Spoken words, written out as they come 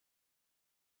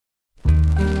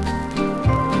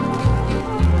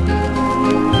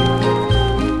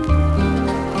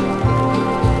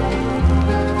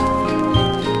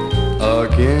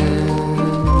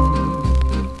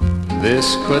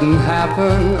This couldn't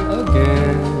happen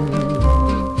again.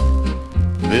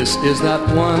 This is that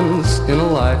once in a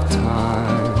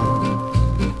lifetime.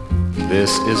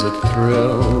 This is a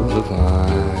thrill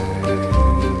divine.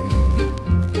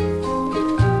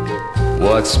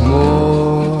 What's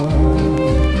more,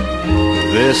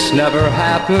 this never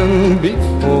happened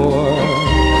before.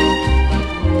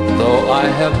 Though I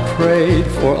have prayed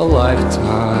for a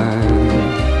lifetime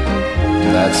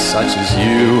that such as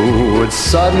you would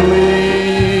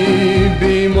suddenly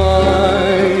be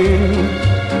mine.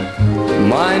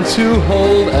 Mine to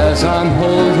hold as I'm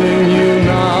holding you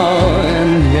now,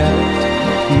 and yet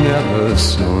never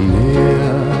so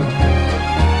near.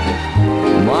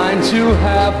 Mine to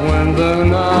have when the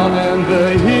now and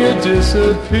the here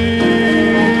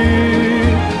disappear.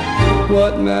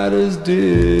 What matters,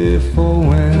 dear, for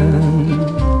when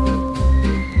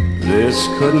this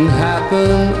couldn't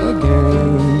happen again?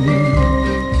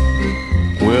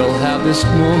 We'll have this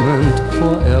moment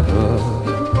forever,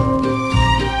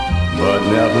 but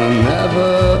never, never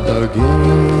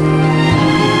again.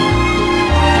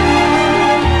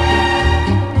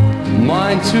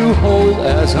 Mine to hold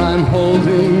as I'm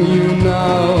holding you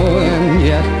now, and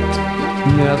yet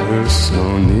never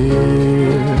so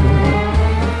near.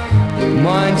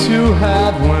 Mine to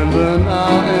have when the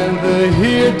now and the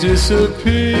here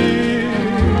disappear.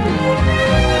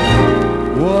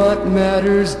 What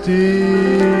matters,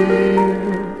 dear,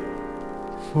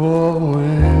 for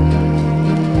when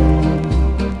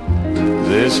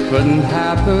this couldn't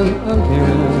happen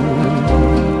again?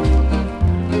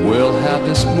 We'll have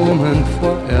this moment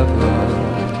forever,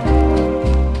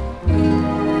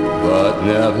 but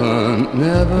never,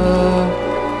 never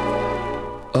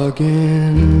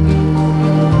again.